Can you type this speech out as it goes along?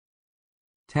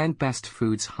10 Best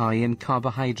Foods High in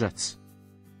Carbohydrates.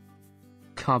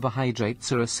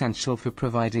 Carbohydrates are essential for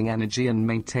providing energy and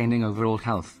maintaining overall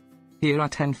health. Here are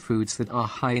 10 foods that are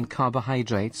high in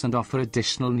carbohydrates and offer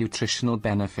additional nutritional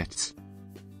benefits.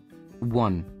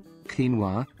 1.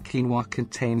 Quinoa. Quinoa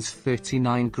contains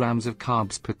 39 grams of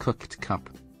carbs per cooked cup.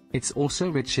 It's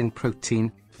also rich in protein,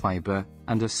 fiber,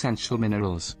 and essential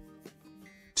minerals.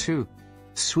 2.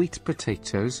 Sweet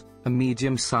potatoes. A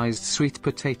medium-sized sweet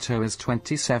potato has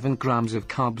 27 grams of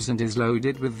carbs and is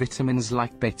loaded with vitamins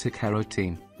like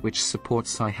beta-carotene, which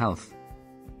supports eye health.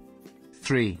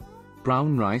 3.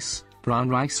 Brown rice. Brown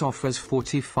rice offers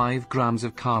 45 grams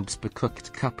of carbs per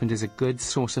cooked cup and is a good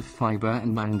source of fiber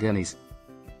and manganese.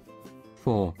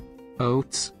 4.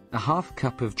 Oats. A half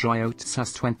cup of dry oats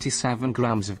has 27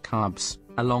 grams of carbs,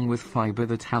 along with fiber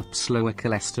that helps lower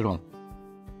cholesterol.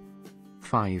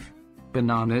 5.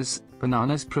 Bananas.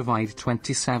 Bananas provide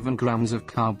 27 grams of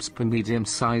carbs per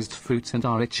medium-sized fruit and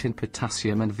are rich in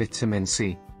potassium and vitamin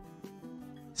C.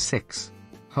 6.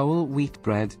 Whole wheat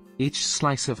bread. Each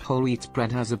slice of whole wheat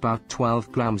bread has about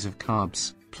 12 grams of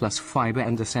carbs, plus fiber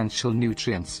and essential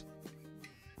nutrients.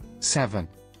 7.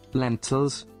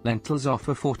 Lentils. Lentils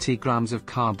offer 40 grams of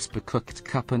carbs per cooked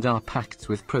cup and are packed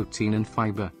with protein and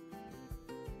fiber.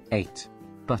 8.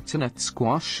 Butternut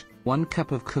squash. 1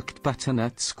 cup of cooked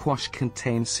butternut squash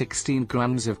contains 16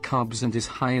 grams of carbs and is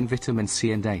high in vitamin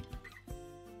C and A.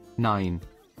 9.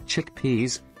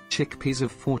 Chickpeas. Chickpeas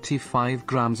have 45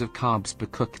 grams of carbs per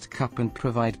cooked cup and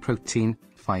provide protein,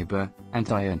 fiber,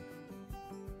 and iron.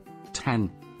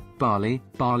 10. Barley.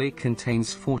 Barley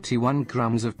contains 41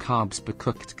 grams of carbs per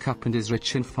cooked cup and is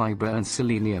rich in fiber and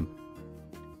selenium.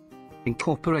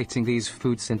 Incorporating these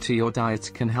foods into your diet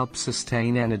can help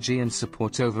sustain energy and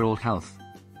support overall health.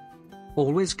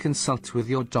 Always consult with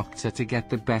your doctor to get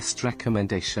the best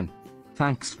recommendation.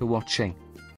 Thanks for watching.